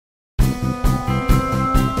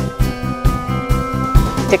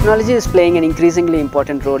Technology is playing an increasingly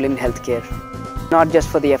important role in healthcare, not just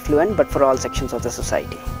for the affluent but for all sections of the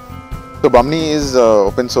society. So Bahmni is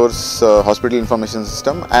open source hospital information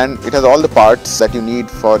system, and it has all the parts that you need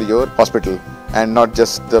for your hospital, and not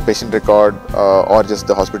just the patient record or just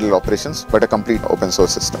the hospital operations, but a complete open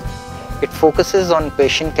source system. It focuses on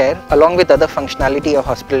patient care along with other functionality a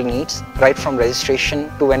hospital needs, right from registration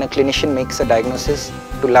to when a clinician makes a diagnosis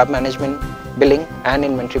to lab management, billing and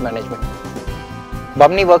inventory management.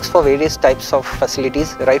 Bahmni works for various types of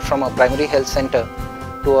facilities, right from a primary health center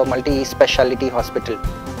to a multi-speciality hospital.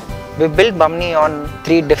 We built Bahmni on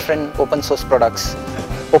 3 different open source products: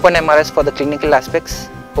 Open MRS for the clinical aspects,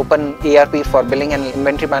 Open ERP for billing and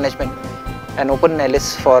inventory management, and Open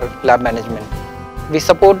LS for lab management. We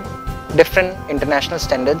support different international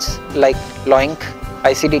standards like LOINC,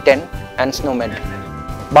 ICD-10 and SNOMED.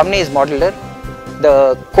 Bahmni is modular.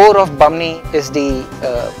 The core of Bahmni is the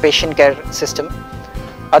patient care system.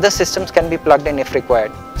 Other systems can be plugged in if required.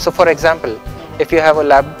 So for example, if you have a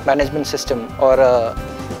lab management system or a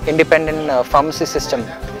independent pharmacy system,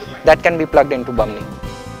 that can be plugged into Bahmni.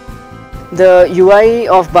 The UI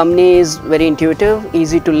of Bahmni is very intuitive,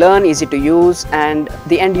 easy to learn, easy to use, and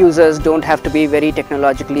the end users don't have to be very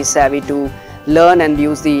technologically savvy to learn and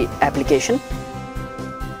use the application.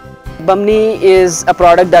 Bahmni is a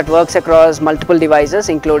product that works across multiple devices,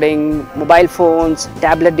 including mobile phones,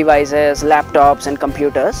 tablet devices, laptops and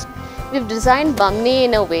computers. We've designed Bahmni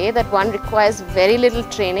in a way that one requires very little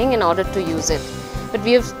training in order to use it. But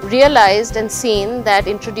we have realized and seen that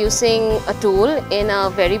introducing a tool in a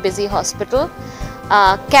very busy hospital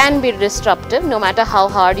can be disruptive, no matter how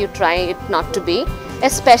hard you try it not to be,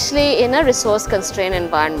 especially in a resource-constrained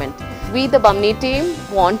environment. We, the Bahmni team,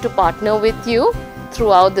 want to partner with you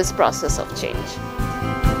throughout this process of change.